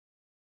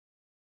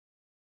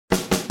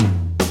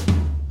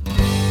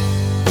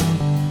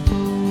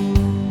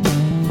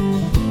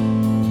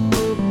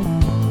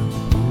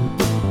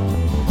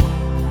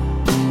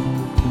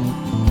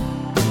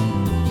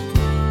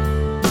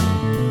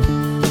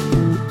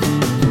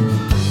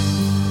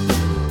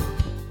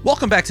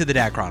Welcome back to the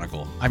Dad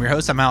Chronicle. I'm your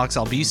host, I'm Alex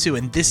Albisu,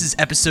 and this is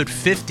episode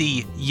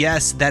 50.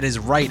 Yes, that is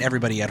right,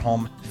 everybody at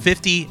home.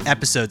 50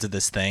 episodes of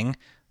this thing.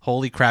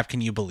 Holy crap,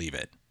 can you believe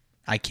it?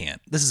 I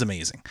can't. This is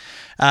amazing.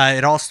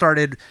 It all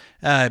started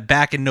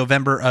back in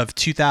November of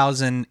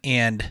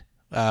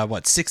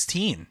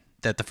 2016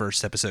 that the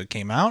first episode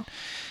came out.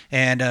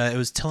 And it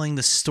was telling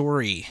the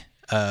story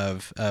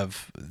of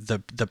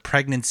the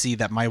pregnancy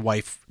that my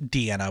wife,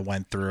 Deanna,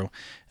 went through.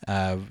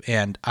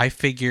 And I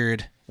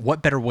figured,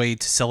 what better way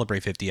to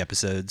celebrate 50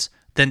 episodes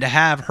than to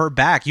have her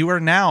back? You are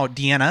now,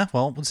 Deanna,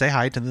 well, say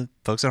hi to the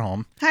folks at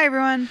home. Hi,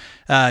 everyone.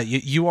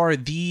 You are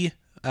the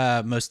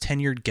most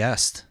tenured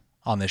guest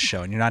on this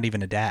show, and you're not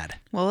even a dad.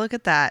 Well, look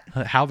at that.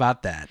 How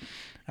about that?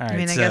 All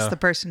right, I guess the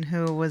person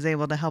who was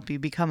able to help you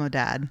become a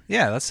dad.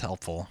 Yeah, that's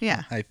helpful.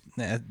 Yeah.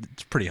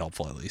 It's pretty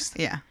helpful, at least.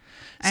 Yeah.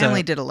 I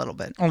only did a little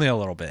bit. Only a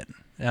little bit.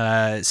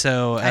 I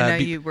know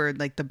you were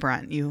like the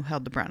brunt. You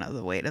held the brunt of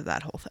the weight of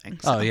that whole thing.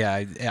 So. Oh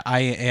yeah, I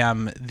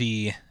am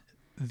the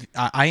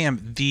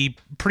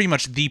pretty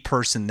much the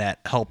person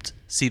that helped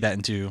see that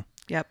into.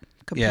 Yep,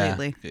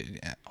 completely.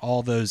 Yeah,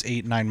 all those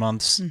 8-9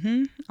 months.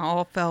 Mm-hmm.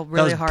 All fell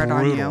really hard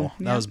brutal. on you.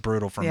 That was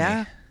brutal for me.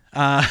 Yeah.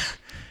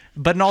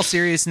 But in all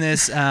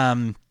seriousness,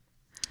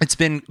 it's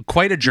been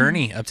quite a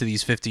journey up to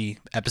these 50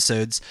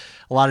 episodes.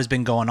 A lot has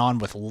been going on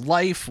with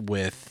life,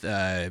 with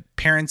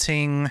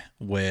parenting,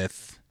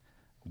 with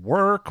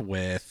work,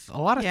 with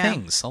a lot of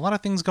things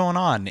going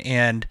on.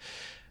 And,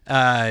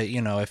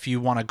 if you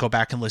want to go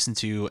back and listen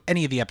to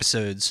any of the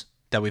episodes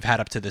that we've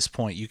had up to this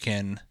point, you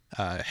can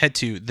head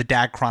to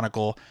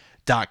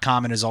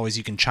thedadchronicle.com. And as always,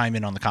 you can chime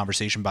in on the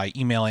conversation by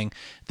emailing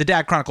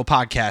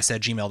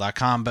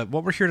thedadchroniclepodcast@gmail.com. But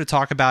what we're here to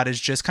talk about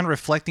is just kind of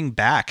reflecting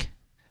back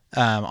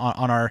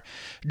on our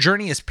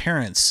journey as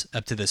parents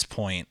up to this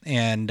point.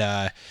 And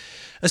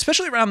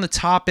especially around the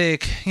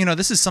topic,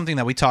 this is something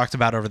that we talked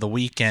about over the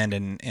weekend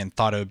and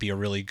thought it would be a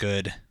really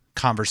good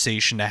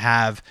conversation to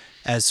have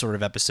as sort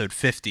of episode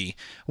 50.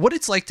 What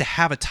it's like to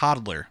have a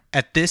toddler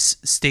at this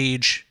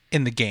stage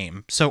in the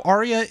game. So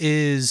Aria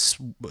is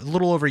a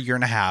little over a year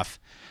and a half.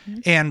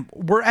 Mm-hmm. And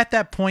we're at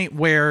that point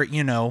where,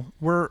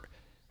 we're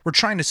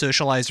trying to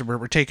socialize her.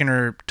 We're taking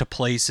her to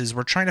places.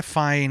 We're trying to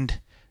find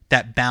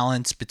that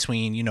balance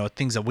between,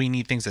 things that we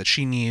need, things that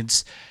she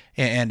needs,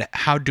 and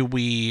how do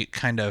we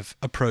kind of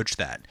approach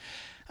that?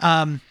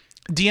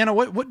 Deanna,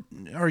 what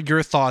are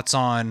your thoughts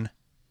on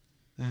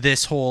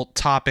this whole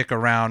topic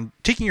around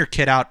taking your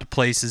kid out to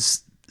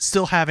places,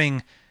 still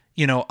having,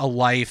 a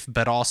life,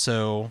 but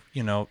also,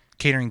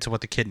 catering to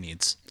what the kid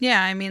needs?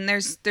 Yeah,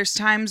 there's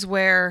times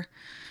where,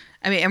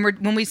 and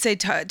when we say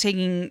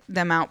taking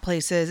them out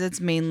places,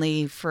 it's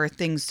mainly for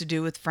things to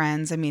do with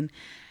friends.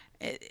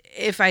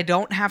 If I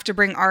don't have to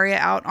bring Aria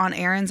out on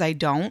errands, I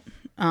don't.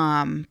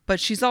 But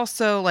she's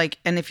also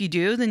and if you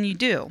do, then you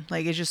do.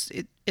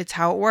 It's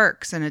how it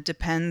works, and it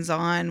depends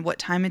on what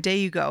time of day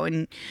you go.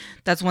 And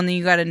that's one thing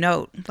you got to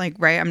note.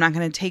 Right, I'm not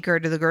going to take her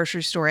to the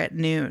grocery store at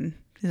noon.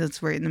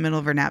 That's right in the middle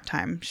of her nap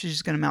time. She's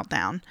just going to melt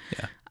down.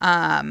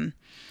 Yeah.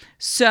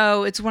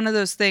 So it's one of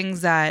those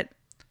things that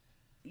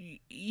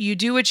you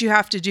do what you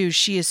have to do.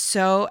 She is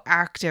so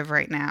active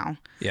right now.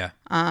 Yeah.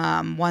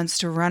 Wants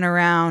to run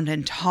around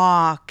and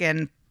talk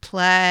and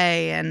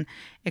play and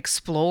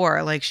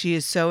explore. She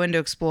is so into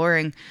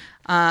exploring.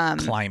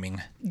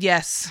 Climbing.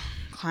 Yes.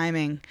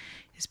 Climbing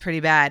is pretty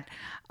bad.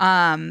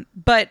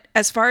 But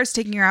as far as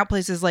taking her out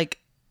places,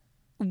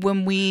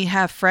 when we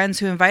have friends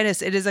who invite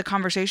us, it is a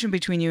conversation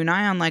between you and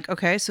I on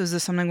okay, so is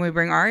this something we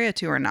bring Aria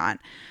to or not?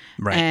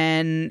 Right.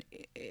 And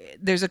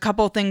there's a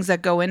couple of things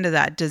that go into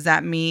that. Does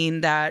that mean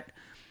that,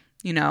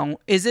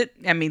 is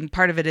it,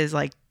 part of it is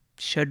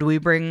should we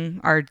bring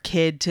our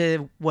kid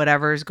to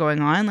whatever's going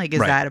on? Is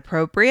right. that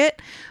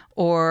appropriate?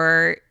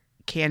 Or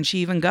can she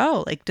even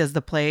go? Does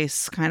the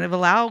place kind of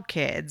allow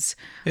kids?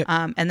 Yep.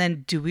 And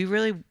then do we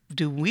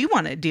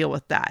want to deal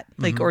with that?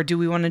 Mm-hmm. Or do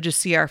we want to just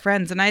see our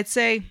friends? And I'd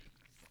say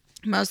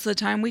most of the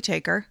time we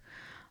take her.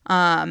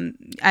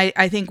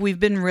 I think we've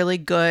been really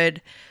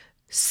good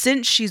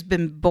since she's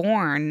been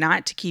born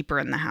not to keep her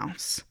in the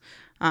house,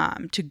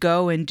 to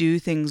go and do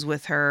things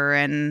with her.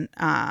 And,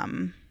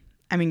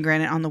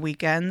 granted on the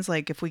weekends,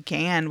 if we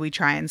can, we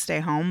try and stay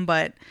home,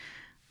 but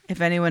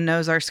if anyone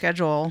knows our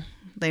schedule,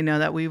 they know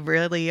that we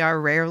really are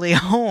rarely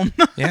home.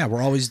 Yeah,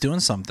 we're always doing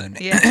something.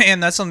 Yeah.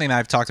 And that's something that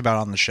I've talked about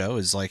on the show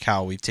is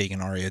how we've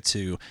taken Aria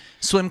to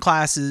swim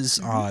classes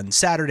on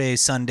Saturday.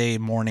 Sunday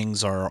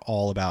mornings are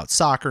all about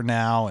soccer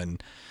now.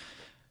 And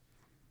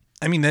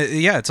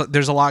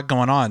there's a lot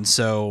going on.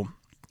 So,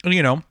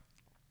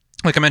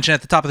 like I mentioned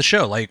at the top of the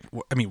show,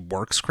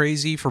 work's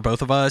crazy for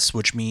both of us,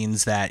 which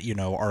means that,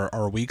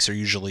 our weeks are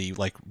usually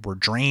we're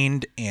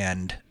drained.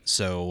 And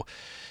so,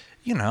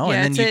 and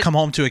then you come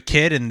home to a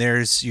kid and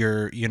there's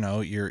your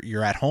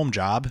at home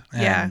job.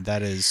 And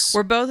that is,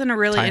 we're both in a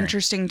really tiring.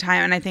 Interesting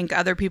time. And I think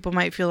other people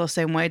might feel the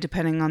same way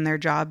depending on their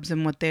jobs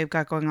and what they've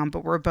got going on.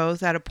 But we're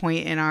both at a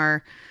point in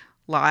our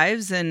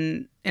lives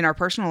and in our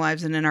personal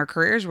lives and in our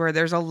careers where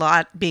there's a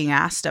lot being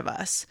asked of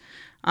us.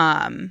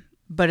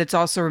 But it's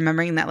also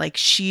remembering that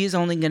she is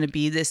only going to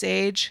be this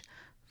age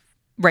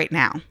right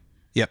now.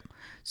 Yep.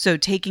 So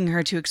taking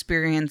her to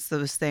experience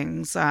those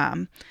things,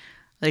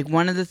 like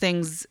one of the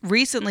things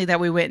recently that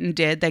we went and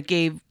did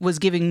that was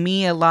giving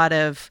me a lot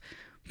of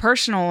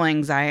personal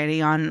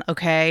anxiety on,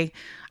 okay,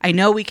 I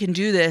know we can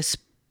do this,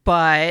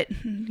 but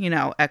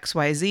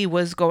XYZ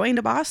was going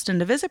to Boston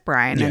to visit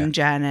Brian and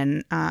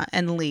Jen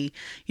and Lee.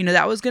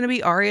 That was going to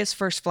be Aria's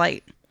first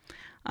flight.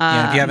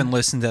 And if you haven't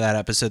listened to that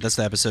episode, that's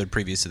the episode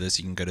previous to this.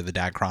 You can go to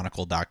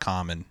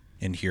thedadchronicle.com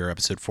and hear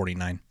episode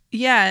 49.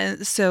 Yeah.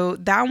 So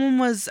that one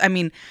was,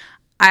 I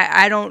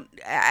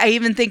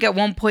even think at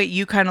one point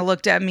you kind of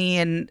looked at me,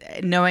 and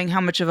knowing how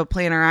much of a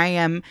planner I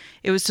am,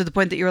 it was to the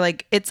point that you were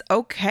like, it's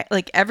okay.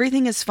 Like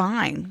everything is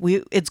fine.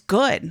 It's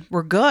good.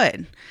 We're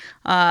good.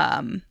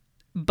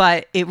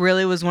 But it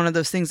really was one of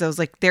those things. I was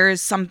like, there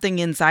is something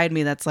inside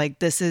me that's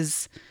like,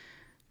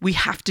 we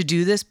have to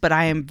do this, but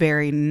I am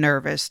very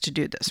nervous to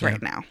do this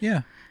right now.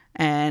 Yeah.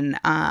 And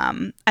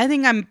I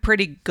think I'm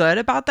pretty good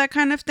about that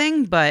kind of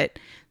thing, but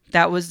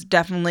that was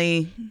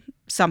definitely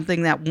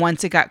something that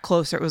once it got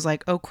closer, it was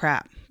like, oh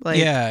crap. Like,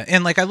 yeah.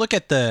 And like I look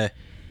at the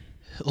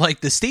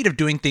state of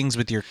doing things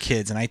with your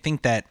kids, and I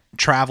think that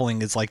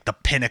traveling is like the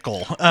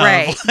pinnacle of,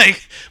 right.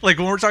 like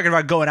when we're talking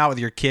about going out with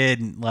your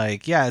kid,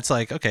 like, yeah, it's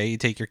like, okay, you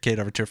take your kid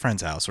over to a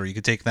friend's house, or you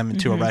could take them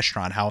into a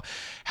restaurant.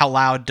 How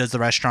loud does the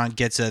restaurant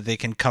get so they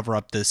can cover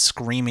up the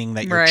screaming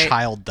that your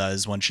child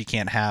does when she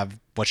can't have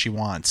what she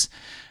wants?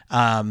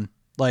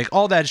 Like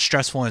all that is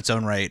stressful in its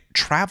own right.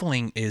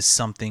 Traveling is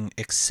something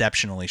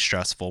exceptionally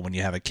stressful when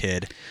you have a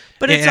kid.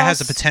 But it has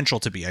the potential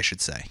to be, I should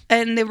say.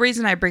 And the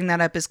reason I bring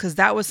that up is because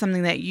that was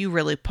something that you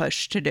really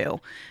pushed to do.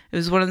 It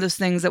was one of those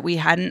things that we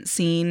hadn't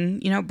seen,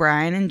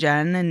 Brian and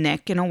Jen and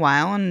Nick in a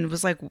while. And it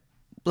was like,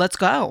 let's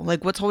go.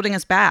 Like, what's holding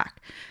us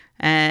back?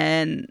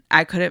 And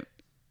I couldn't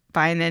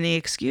find any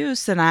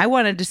excuse. And I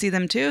wanted to see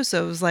them too.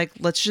 So it was like,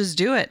 let's just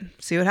do it.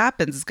 See what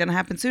happens. It's going to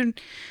happen soon.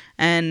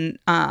 And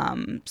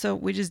so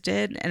we just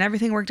did, and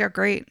everything worked out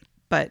great.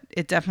 But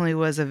it definitely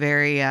was a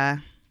very,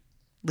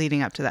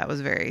 leading up to that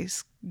was very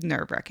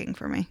nerve-wracking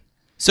for me.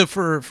 So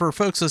for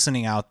folks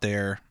listening out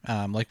there,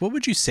 like what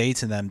would you say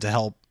to them to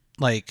help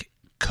like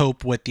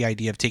cope with the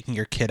idea of taking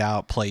your kid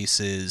out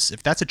places?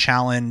 If that's a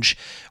challenge,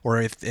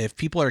 or if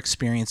people are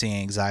experiencing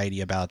anxiety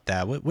about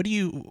that, what do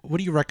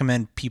you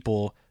recommend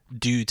people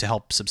do to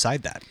help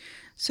subside that?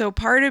 So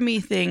part of me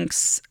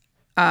thinks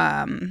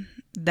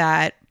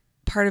that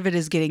part of it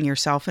is getting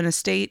yourself in a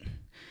state,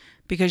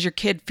 because your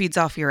kid feeds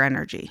off your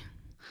energy.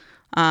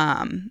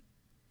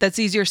 That's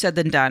easier said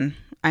than done.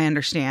 I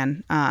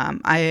understand.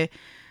 I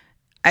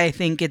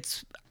think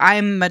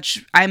I'm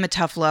a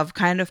tough love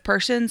kind of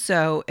person.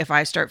 So if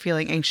I start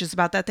feeling anxious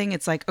about that thing,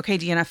 it's like, okay,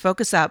 Deanna,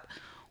 focus up.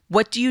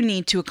 What do you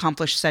need to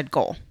accomplish said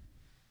goal?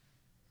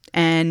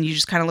 And you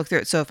just kind of look through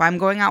it. So if I'm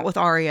going out with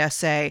Aria,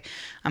 say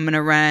I'm going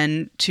to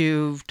run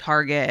to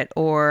Target,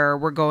 or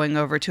we're going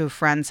over to a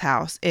friend's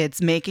house, it's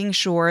making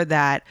sure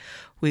that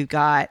we've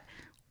got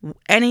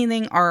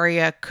anything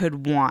Aria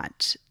could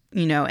want,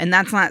 and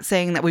that's not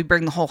saying that we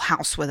bring the whole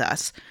house with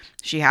us.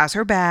 She has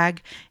her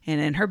bag, and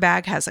in her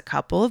bag has a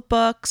couple of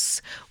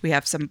books. We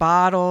have some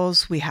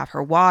bottles. We have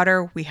her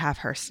water. We have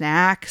her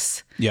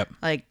snacks. Yep.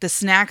 Like the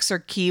snacks are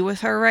key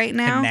with her right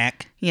now. A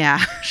knack.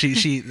 Yeah.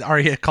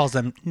 Aria calls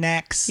them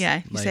knacks.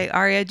 Yeah. You say,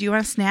 Aria, do you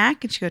want a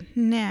snack? And she goes,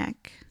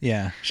 knack.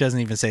 Yeah. She doesn't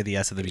even say the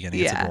S at the beginning.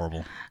 Yeah. It's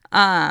adorable.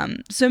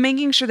 So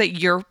making sure that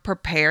you're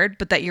prepared,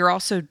 but that you're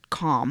also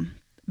calm,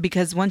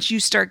 because once you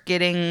start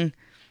getting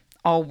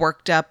all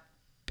worked up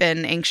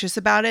and anxious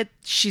about it,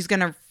 she's going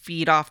to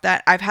feed off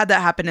that. I've had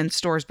that happen in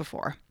stores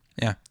before.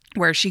 Yeah.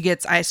 Where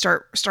I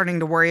starting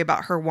to worry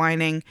about her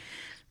whining.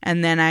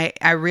 And then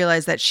I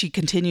realize that she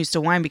continues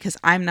to whine because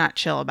I'm not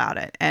chill about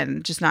it,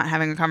 and just not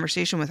having a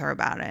conversation with her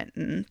about it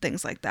and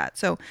things like that.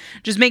 So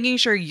just making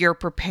sure you're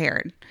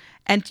prepared.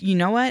 And you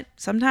know what?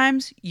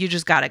 Sometimes you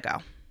just got to go.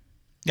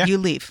 Yeah. You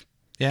leave.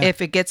 Yeah.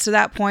 If it gets to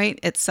that point,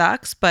 it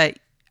sucks. But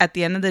at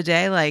the end of the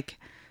day, like,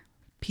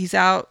 peace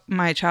out.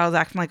 My child's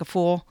acting like a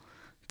fool.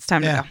 It's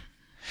time to go.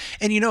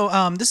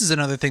 And, this is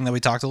another thing that we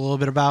talked a little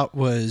bit about,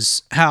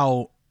 was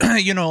how,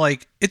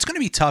 like, it's going to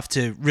be tough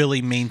to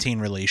really maintain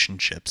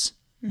relationships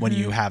when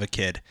you have a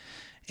kid.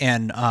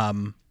 And,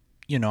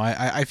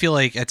 I feel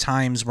like at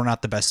times we're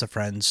not the best of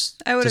friends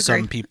to agree.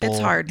 Some people. It's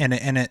hard.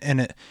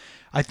 And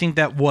I think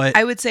that what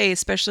I would say,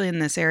 especially in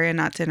this area,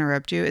 not to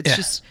interrupt you, it's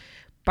just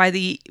by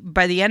the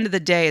end of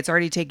the day, it's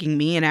already taking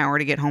me an hour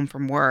to get home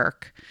from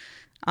work.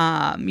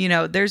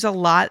 There's a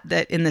lot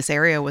that in this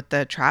area with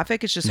the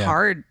traffic, it's just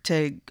hard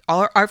to,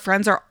 our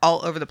friends are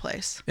all over the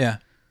place. Yeah.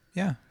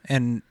 Yeah.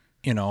 And,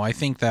 I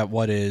think that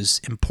what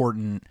is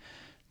important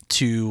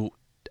to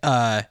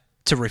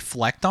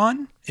reflect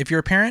on if you're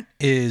a parent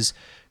is,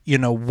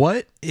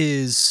 what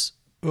is,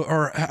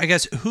 or I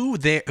guess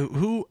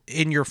who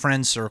in your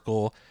friend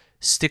circle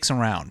sticks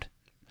around,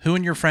 who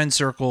in your friend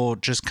circle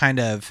just kind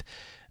of,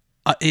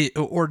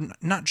 or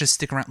not just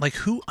stick around, like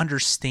who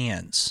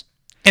understands.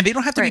 And they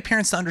don't have to be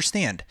parents to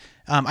understand.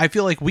 I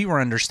feel like we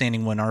were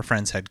understanding when our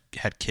friends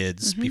had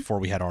kids before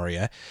we had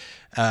Aria.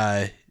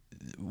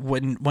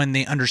 When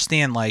they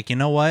understand, like, you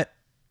know what,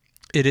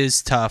 It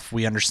is tough.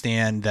 We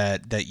understand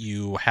that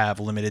you have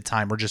limited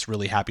time. We're just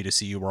really happy to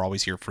see you. We're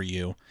always here for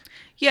you.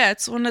 Yeah,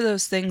 it's one of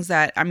those things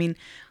that, I mean,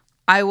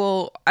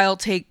 I'll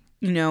take,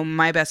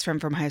 my best friend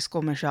from high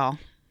school, Michelle,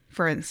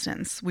 for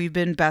instance. We've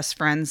been best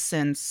friends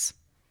since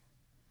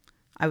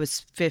I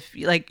was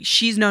 50. Like,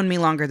 she's known me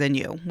longer than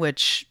you,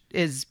 which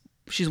is,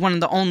 she's one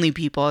of the only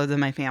people other than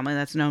my family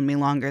that's known me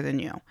longer than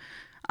you.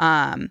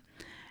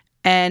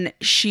 And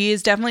she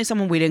is definitely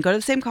someone, we didn't go to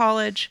the same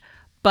college,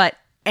 but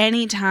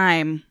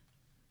anytime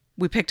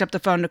we picked up the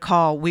phone to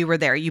call, we were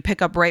there. You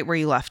pick up right where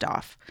you left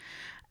off.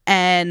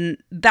 And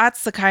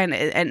that's the kind of,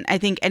 and I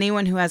think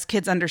anyone who has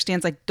kids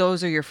understands, like,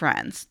 those are your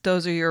friends.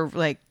 Those are your,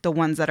 like, the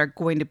ones that are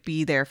going to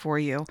be there for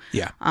you.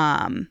 Yeah.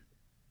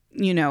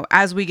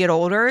 As we get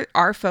older,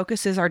 our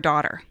focus is our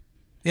daughter.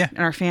 Yeah. And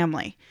our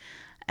family.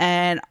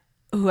 And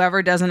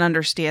whoever doesn't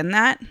understand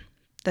that,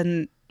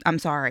 then I'm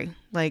sorry.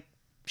 Like,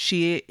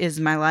 she is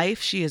my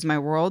life. She is my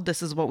world.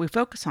 This is what we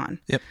focus on.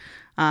 Yep.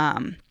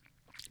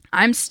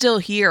 I'm still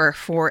here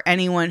for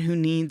anyone who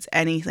needs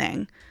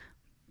anything.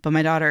 But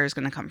my daughter is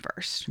going to come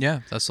first. Yeah,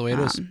 that's the way it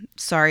is.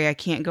 Sorry, I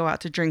can't go out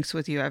to drinks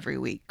with you every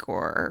week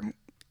or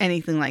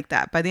anything like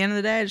that. By the end of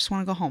the day, I just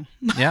want to go home.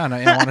 Yeah, and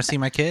I want to see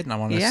my kid, and I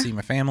want to see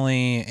my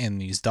family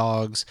and these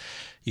dogs.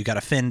 You got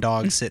a Finn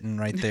dog sitting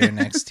right there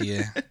next to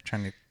you,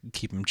 trying to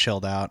keep him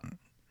chilled out.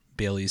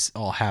 Bailey's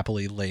all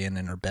happily laying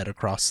in her bed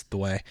across the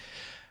way.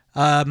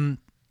 I'm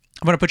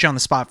going to put you on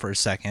the spot for a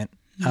second.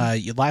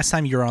 Last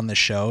time you were on the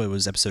show, it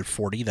was episode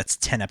 40. That's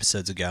 10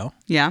 episodes ago.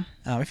 Yeah.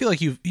 I feel like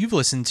you've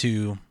listened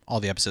to all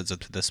the episodes up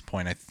to this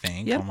point, I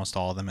think. Yep. Almost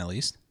all of them, at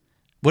least.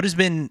 What has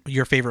been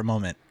your favorite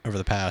moment over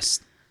the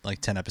past,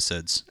 10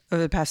 episodes?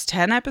 Over the past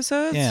 10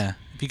 episodes? Yeah.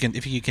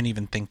 If you can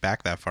even think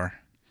back that far.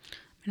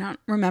 I don't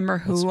remember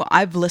who.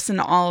 I've listened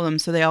to all of them,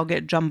 so they all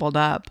get jumbled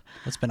up.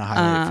 What's been a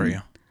highlight for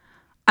you?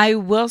 I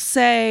will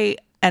say,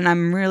 and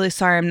I'm really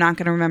sorry, I'm not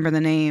going to remember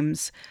the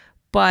names,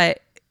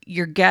 but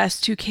your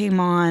guest who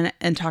came on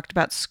and talked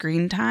about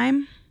screen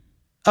time.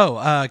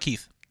 Oh,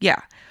 Keith.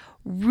 Yeah.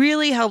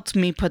 Really helped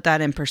me put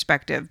that in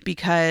perspective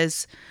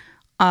because,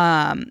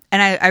 and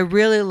I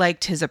really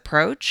liked his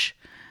approach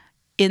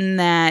in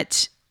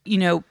that,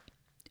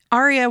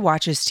 Aria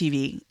watches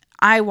TV.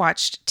 I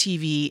watched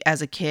TV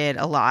as a kid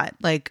a lot.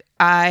 Like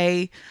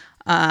I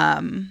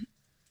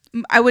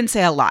wouldn't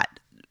say a lot.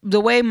 The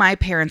way my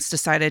parents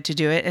decided to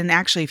do it, and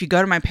actually if you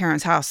go to my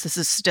parents' house, this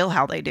is still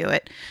how they do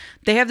it.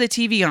 They have the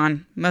TV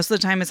on. Most of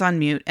the time it's on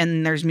mute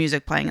and there's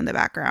music playing in the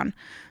background.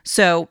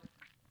 So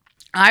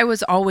there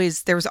was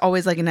always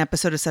like an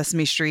episode of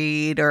Sesame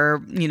Street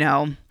or,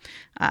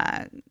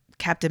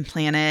 Captain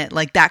Planet,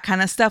 like that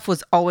kind of stuff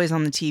was always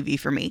on the TV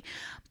for me.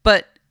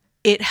 But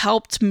it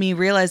helped me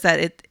realize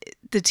that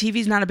the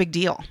TV's not a big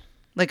deal.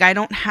 Like I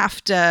don't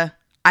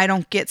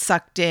get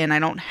sucked in. I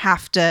don't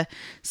have to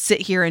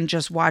sit here and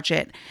just watch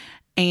it.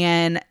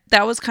 And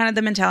that was kind of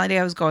the mentality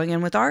I was going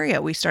in with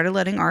Aria. We started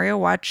letting Aria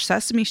watch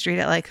Sesame Street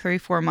at like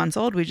 3-4 months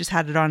old. We just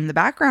had it on in the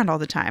background all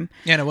the time.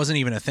 Yeah, and it wasn't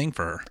even a thing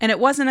for her. And it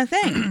wasn't a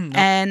thing. Nope.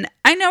 And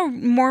I know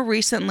more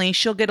recently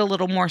she'll get a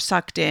little more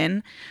sucked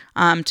in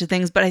to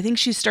things, but I think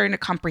she's starting to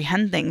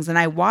comprehend things. And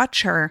I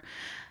watch her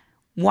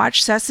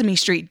watch Sesame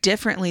Street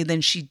differently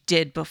than she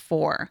did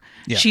before.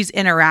 Yeah. She's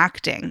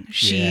interacting.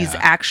 She's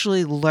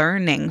actually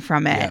learning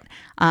from it.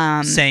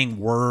 Yeah. Saying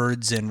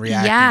words and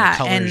reacting to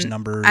colors,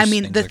 numbers. I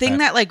mean, the thing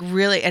that like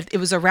really, it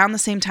was around the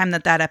same time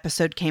that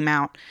episode came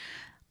out.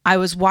 I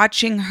was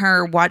watching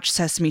her watch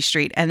Sesame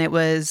Street, and it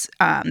was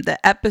the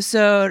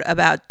episode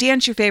about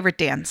Dance Your Favorite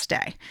Dance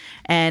Day.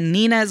 And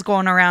Nina is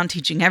going around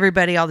teaching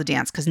everybody all the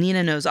dance because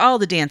Nina knows all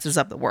the dances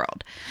of the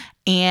world.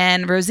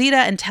 And Rosita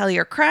and Telly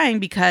are crying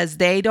because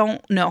they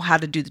don't know how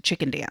to do the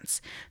chicken dance.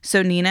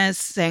 So Nina is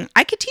saying,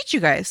 I could teach you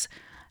guys.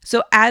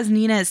 So as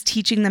Nina is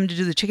teaching them to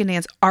do the chicken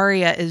dance,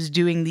 Aria is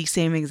doing the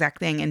same exact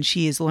thing, and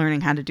she is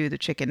learning how to do the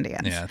chicken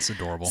dance. Yeah, it's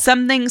adorable.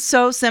 Something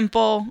so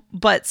simple,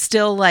 but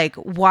still like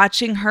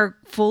watching her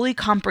fully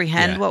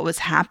comprehend what was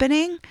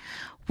happening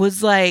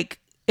was like,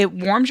 it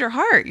warms your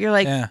heart. You're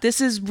like, this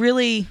is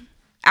really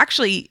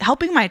actually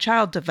helping my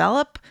child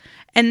develop.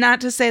 And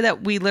not to say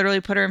that we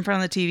literally put her in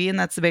front of the TV and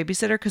that's the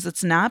babysitter, because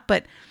it's not,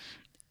 but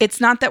it's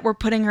not that we're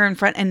putting her in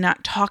front and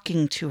not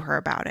talking to her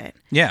about it.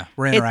 Yeah,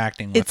 we're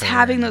interacting with her. It's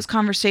having those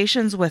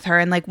conversations with her.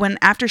 And like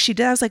after she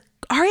did, I was like,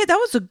 Aria, that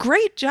was a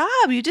great job.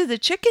 You did the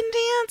chicken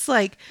dance.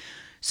 Like,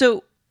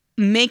 so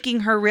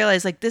making her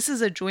realize like, this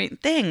is a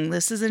joint thing.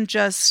 This isn't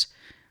just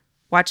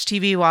watch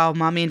TV while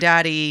mommy and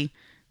daddy,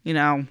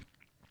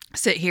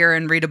 sit here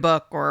and read a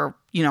book or,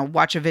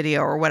 watch a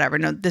video or whatever.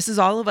 No, this is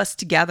all of us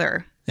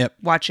together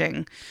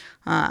watching.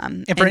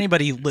 And for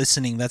anybody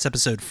listening, that's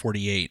episode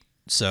 48.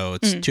 So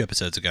it's 2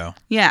 episodes ago.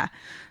 Yeah.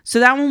 So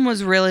that one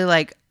was really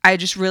like, I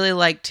just really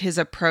liked his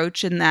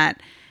approach in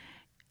that.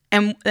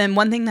 And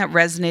one thing that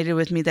resonated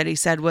with me that he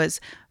said was,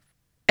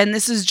 and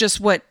this is just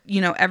what,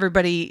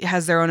 everybody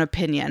has their own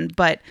opinion,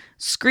 but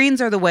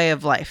screens are the way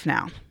of life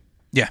now.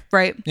 Yeah.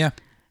 Right? Yeah.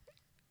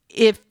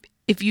 If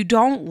you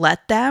don't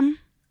let them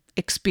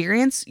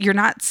experience, you're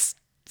not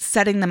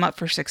setting them up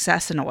for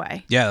success in a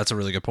way. Yeah, that's a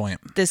really good point.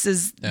 This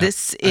is I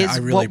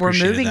really what we're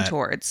appreciated moving that.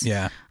 towards.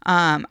 Yeah.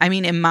 I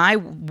mean, in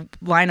my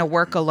line of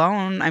work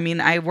alone, I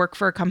mean, I work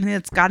for a company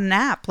that's got an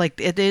app.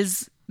 Like, it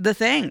is the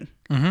thing.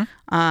 And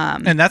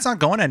that's not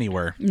going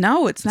anywhere.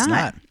 No, it's It's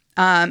not.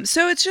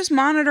 So it's just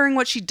monitoring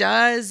what she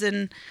does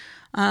and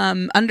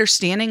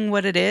understanding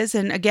what it is.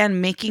 And again,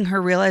 making her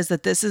realize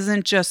that this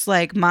isn't just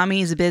like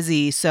mommy's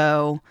busy.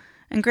 So,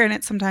 and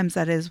granted, sometimes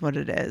that is what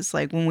it is.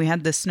 Like when we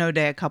had the snow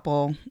day a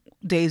couple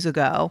days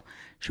ago,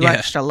 she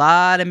watched a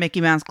lot of Mickey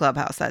Mouse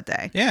Clubhouse that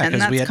day. Yeah,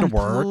 because we had to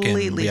work and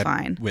completely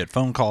fine. we had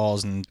phone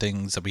calls and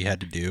things that we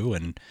had to do,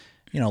 and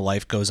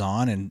life goes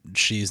on, and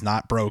she's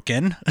not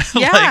broken.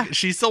 Yeah. Like,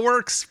 she still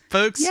works,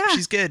 folks. Yeah.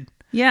 She's good.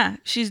 Yeah,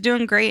 she's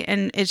doing great,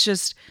 and it's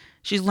just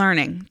she's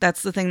learning.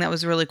 That's the thing that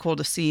was really cool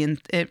to see in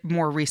it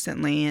more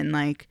recently, and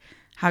like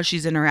how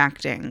she's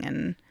interacting.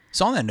 And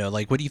So on that note,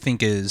 like, what do you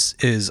think is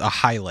a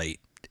highlight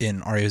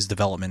in Arya's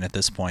development at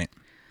this point?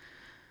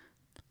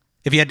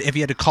 If you had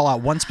to call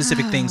out one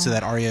specific thing so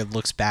that Arya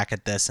looks back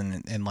at this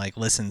and like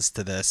listens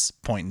to this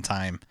point in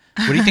time,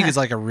 what do you think is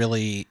like a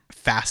really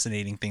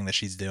fascinating thing that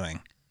she's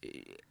doing?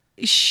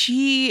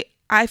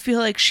 I feel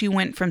like she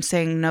went from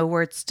saying no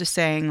words to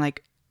saying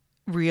like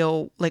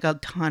a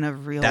ton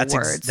of real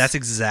words. That's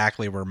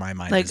exactly where my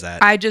mind like, is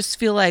at. I just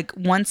feel like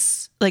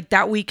once, like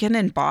that weekend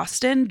in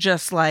Boston,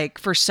 just like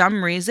for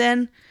some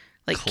reason,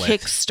 like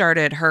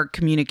kick-started her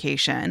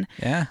communication.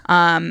 Yeah.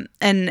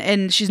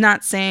 And she's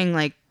not saying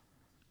like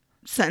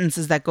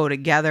sentences that go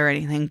together or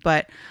anything,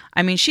 but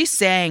I mean, she's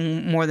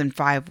saying more than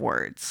 5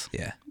 words.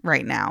 Yeah.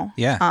 Right now.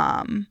 Yeah.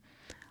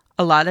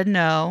 A lot of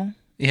no.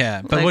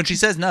 Yeah, but like, when she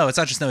says no, it's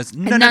not just no. It's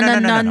no.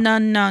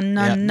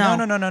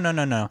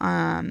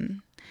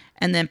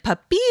 And then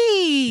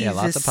puppies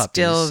lots is of puppies.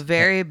 still a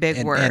very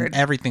big word. And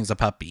everything's a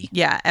puppy.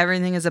 Yeah,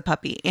 everything is a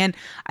puppy. And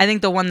I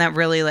think the one that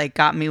really like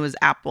got me was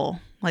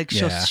apple. Like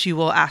she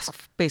will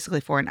ask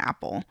basically for an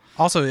apple.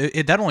 Also,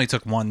 that only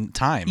took one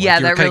time. Yeah,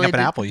 you were that cutting really up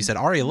an apple. You said,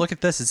 "Arya, look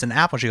at this. It's an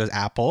apple." She goes,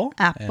 "Apple."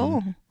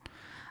 Apple.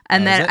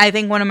 And then I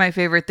think one of my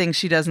favorite things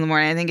she does in the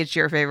morning, I think it's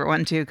your favorite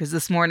one too, because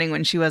this morning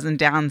when she wasn't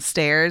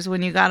downstairs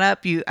when you got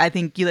up, I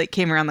think you like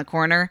came around the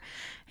corner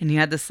and you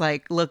had this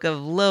like look of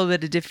a little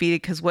bit of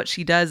defeated, because what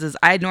she does is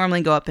I normally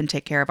go up and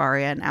take care of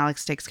Arya, and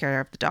Alex takes care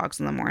of the dogs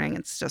in the morning.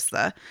 It's just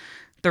the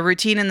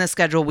routine and the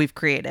schedule we've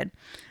created.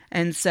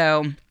 And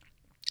so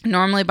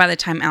normally by the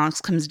time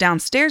Alex comes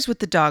downstairs with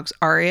the dogs,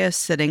 Arya is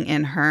sitting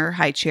in her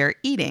high chair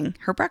eating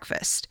her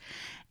breakfast.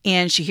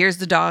 And she hears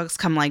the dogs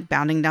come like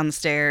bounding down the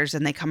stairs,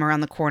 and they come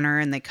around the corner,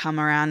 and they come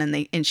around,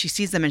 and she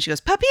sees them, and she goes,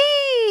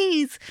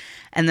 "Puppies!"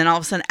 And then all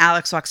of a sudden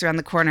Alex walks around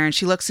the corner, and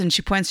she looks and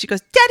she points, she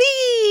goes,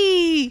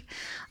 "Daddy!"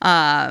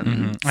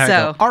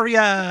 So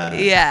Arya.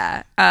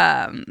 Yeah.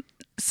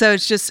 So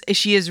it's just,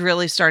 she is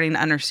really starting to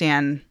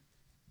understand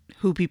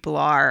who people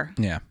are.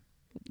 Yeah.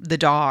 The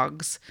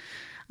dogs.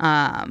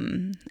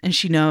 And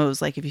she knows,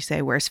 like, if you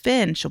say, "Where's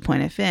Finn?" she'll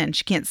point at Finn.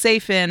 She can't say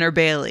Finn or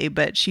Bailey,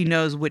 but she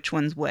knows which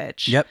one's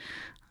which. Yep.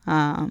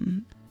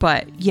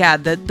 But yeah,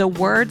 the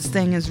words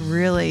thing is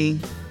really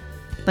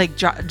like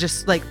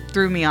just like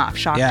threw me off,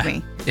 shocked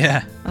me.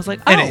 Yeah. I was like,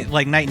 oh, and it,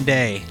 like night and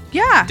day.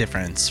 Yeah.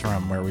 Difference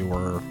from where we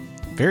were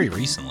very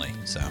recently.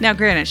 So now,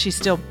 granted, she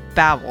still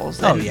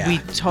babbles. Oh and yeah. We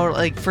totally,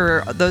 like,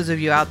 for those of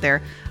you out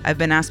there, I've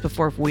been asked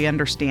before if we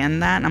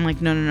understand that, and I'm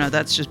like, no,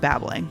 that's just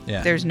babbling.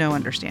 Yeah. There's no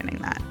understanding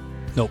that.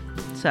 Nope.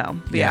 So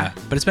yeah.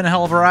 But it's been a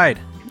hell of a ride.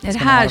 It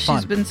has.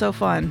 She's been so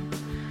fun.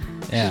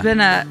 Yeah. She's been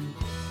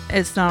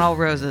it's not all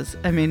roses.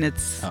 I mean,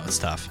 it's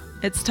tough.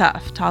 It's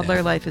tough.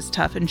 Toddler life is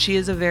tough, and she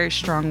is a very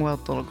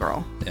strong-willed little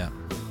girl. Yeah.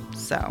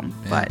 So,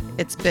 but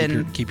it's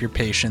been... Keep your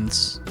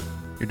patience.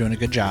 You're doing a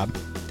good job.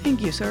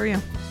 Thank you. So are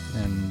you.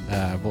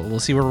 And we'll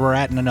see where we're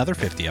at in another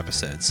 50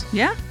 episodes.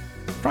 Yeah?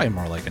 Probably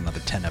more like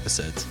another 10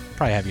 episodes.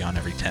 Probably have you on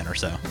every 10 or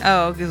so.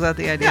 Oh, is that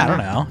the idea? Yeah, I don't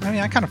know. I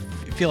mean, I kind of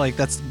feel like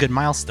that's good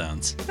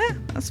milestones. Yeah,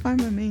 that's fine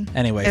with me.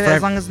 Anyway,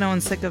 as long as no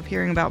one's sick of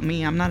hearing about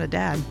me, I'm not a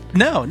dad.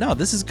 No,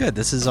 this is good.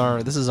 This is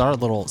our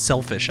little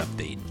selfish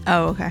update.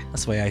 Oh, okay.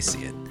 That's the way I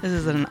see it. This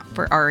is an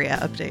for Arya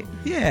update.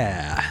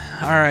 Yeah.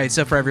 All right.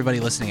 So for everybody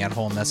listening at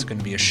home, that's going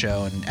to be a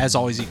show. And as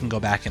always, you can go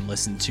back and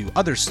listen to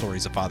other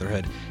stories of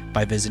fatherhood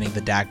by visiting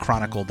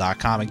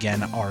thedadchronicle.com.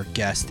 Again, our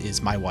guest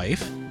is my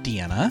wife,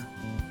 Deanna.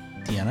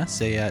 Deanna,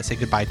 say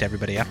goodbye to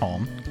everybody at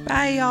home.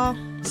 Bye, y'all.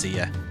 See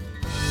ya.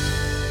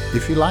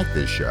 If you like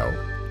this show,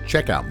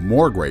 check out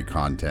more great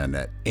content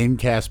at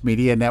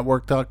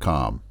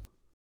incastmedianetwork.com.